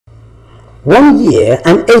1 year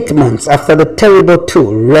and 8 months after the terrible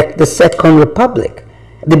coup wrecked the Second Republic,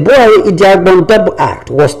 the Buhari-Idiagbon double act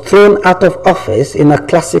was thrown out of office in a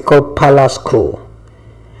classical palace coup.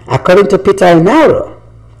 According to Peter Inaro,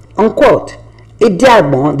 unquote,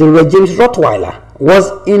 Idiagbon, the regime's Rottweiler,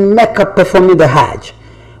 was in Mecca performing the Hajj,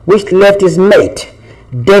 which left his mate,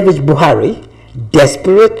 David Buhari,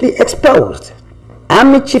 desperately exposed.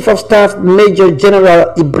 Army Chief of Staff Major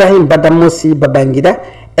General Ibrahim Badamasi Babangida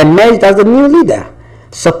emerged as the new leader,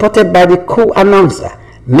 supported by the coup announcer,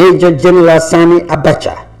 Major General Sani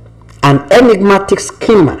Abacha, an enigmatic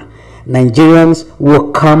schemer Nigerians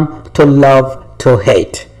will come to love to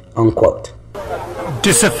hate, unquote.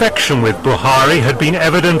 Disaffection with Buhari had been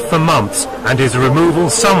evident for months, and his removal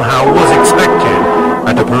somehow was expected.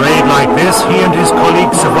 At a parade like this, he and his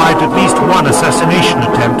colleagues survived at least one assassination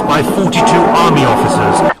attempt by 42 army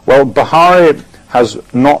officers. Well, Buhari has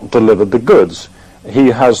not delivered the goods. He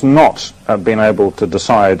has not been able to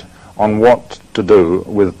decide on what to do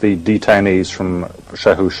with the detainees from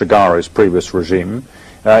Shehu Shagari's previous regime.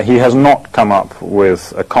 He has not come up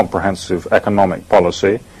with a comprehensive economic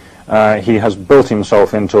policy. He has built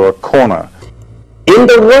himself into a corner. In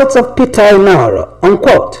the words of Peter Inaro,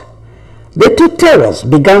 unquote, the two terrors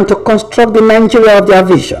began to construct the Nigeria of their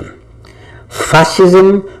vision.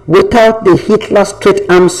 Fascism without the Hitler straight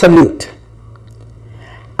arm salute.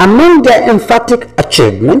 Among their emphatic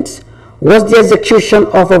achievements was the execution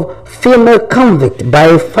of a female convict by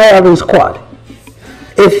a firing squad,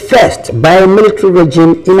 a first by a military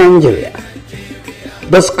regime in Nigeria.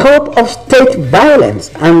 The scope of state violence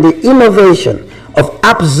and the innovation of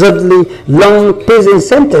absurdly long prison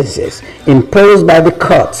sentences imposed by the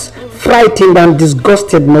courts frightened and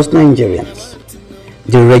disgusted most Nigerians.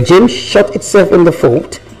 The regime shot itself in the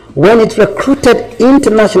foot when it recruited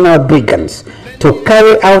international brigands to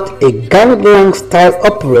carry out a gangland-style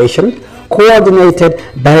operation coordinated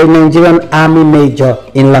by a Nigerian army major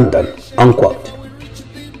in London, unquote.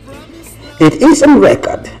 It is on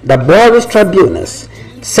record that Buhari's tribunals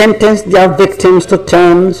sentenced their victims to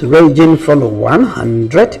terms ranging from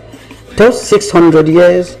 100 to 600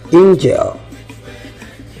 years in jail.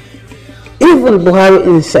 Even Buhari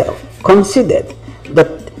himself considered that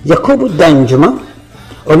Yakubu Danjuma,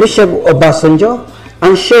 Olusegun Obasanjo,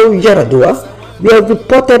 and Shehu Yaradua were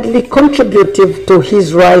reportedly contributive to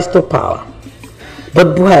his rise to power.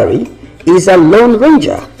 But Buhari is a lone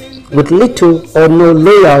ranger with little or no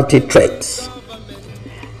loyalty traits.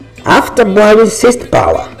 After Buhari seized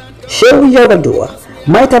power, Shehu Yaradua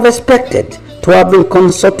might have expected to have been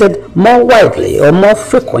consulted more widely or more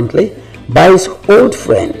frequently by his old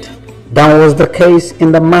friend than was the case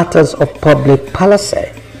in the matters of public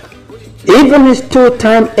policy. Even his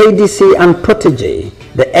two-time ADC and protege,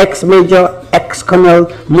 the ex-major ex-colonel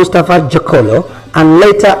Mustafa Jakolo and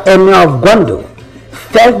later Emir of Gwandu,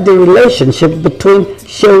 felt the relationship between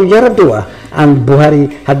Shehu Yaradua and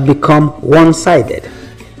Buhari had become one-sided.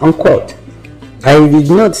 Unquote. I did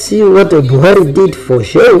not see what Buhari did for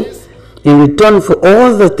Shehu in return for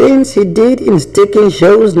all the things he did in sticking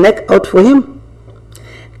Shehu's neck out for him.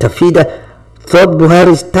 Tafida thought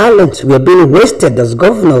Buhari's talents were being wasted as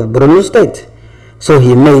governor of Borno State, so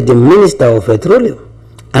he made him Minister of Petroleum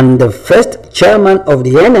and the first chairman of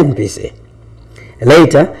the NNPC.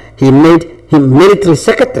 Later, he made him military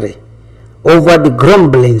secretary over the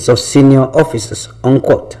grumblings of senior officers,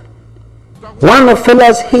 unquote. One of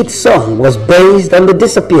Fela's hit song was based on the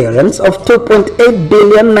disappearance of 2.8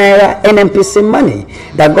 billion naira NNPC money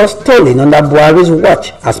that got stolen under Buhari's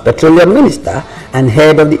watch as petroleum minister and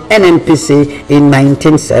head of the NNPC in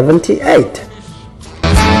 1978.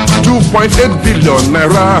 2.8 billion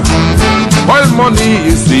naira, oil money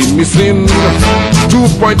is missing.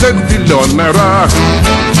 2.8 billion naira,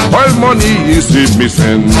 oil money is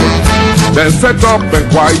missing. Then set up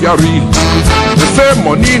inquiry. They say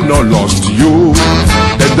money no lost to you.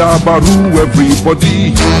 They dabaru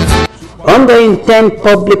everybody. Under intense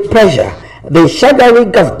public pressure, the Shagari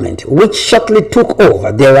government, which shortly took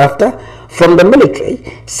over thereafter from the military,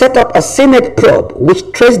 set up a Senate probe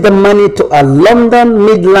which traced the money to a London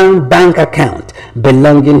Midland bank account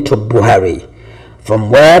belonging to Buhari, from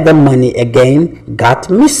where the money again got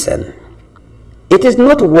missing. It is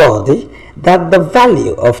noteworthy that the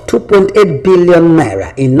value of 2.8 billion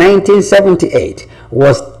naira in 1978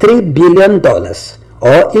 was $3 billion,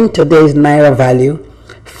 or in today's naira value,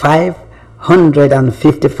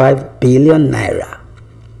 555 billion naira.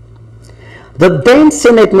 The then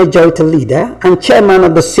Senate Majority Leader and Chairman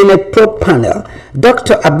of the Senate Probe Panel,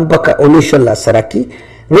 Dr. Abubakar Olushola Saraki,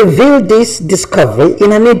 revealed this discovery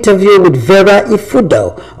in an interview with Vera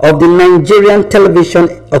Ifudo of the Nigerian Television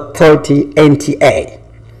Authority (NTA).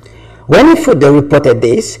 When Ifude reported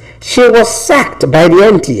this, she was sacked by the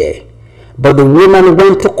NTA, but the woman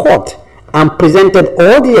went to court and presented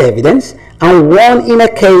all the evidence and won in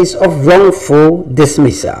a case of wrongful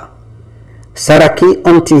dismissal. Saraki,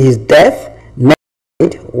 until his death, never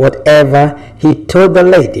did whatever he told the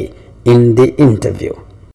lady in the interview.